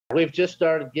we've just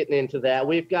started getting into that.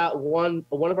 We've got one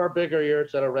of our bigger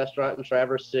yurts at a restaurant in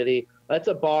Traverse City. That's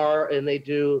a bar, and they've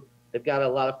got a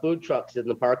lot of food trucks in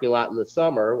the parking lot in the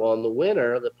summer. Well, in the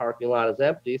winter, the parking lot is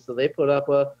empty, so they put up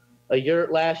a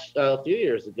yurt a few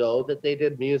years ago that they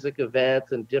did music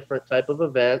events and different type of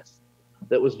events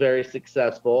that was very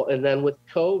successful. And then with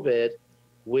COVID,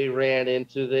 we ran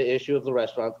into the issue of the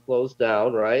restaurants closed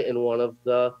down, right? And one of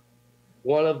the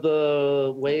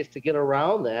ways to get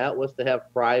around that was to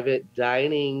have private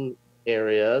dining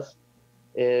areas.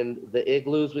 And the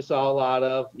igloos we saw a lot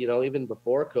of, even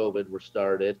before COVID were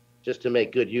started, just to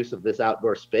make good use of this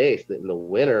outdoor space that in the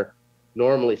winter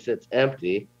normally sits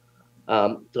empty.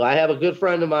 So I have a good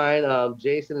friend of mine,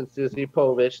 Jason and Susie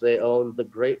Povich. They own the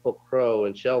Grateful Crow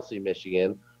in Chelsea,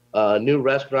 Michigan, a new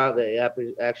restaurant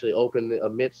that actually opened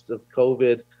amidst of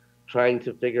COVID, trying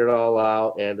to figure it all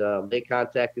out. And they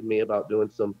contacted me about doing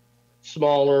some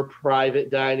smaller private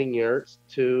dining yurts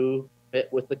to fit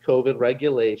with the COVID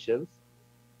regulations.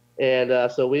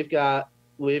 And so we've got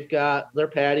their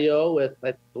patio with,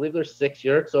 I believe there's 6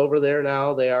 yurts over there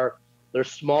now. They're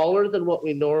smaller than what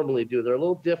we normally do. They're a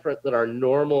little different than our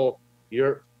normal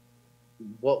yurt.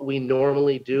 What we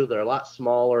normally do, they're a lot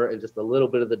smaller and just a little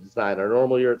bit of the design. Our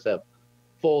normal yurts have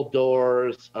full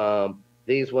doors.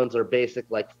 These ones are basic,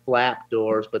 like flap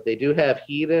doors, but they do have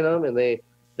heat in them, and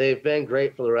they've been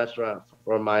great for the restaurant,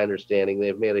 from my understanding.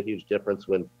 They've made a huge difference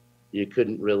when you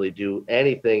couldn't really do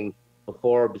anything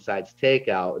before besides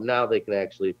takeout. And now they can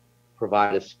actually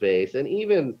provide a space. And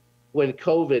even when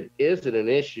COVID isn't an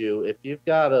issue, if you've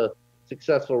got a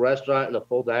successful restaurant and a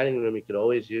full dining room, you could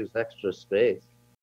always use extra space.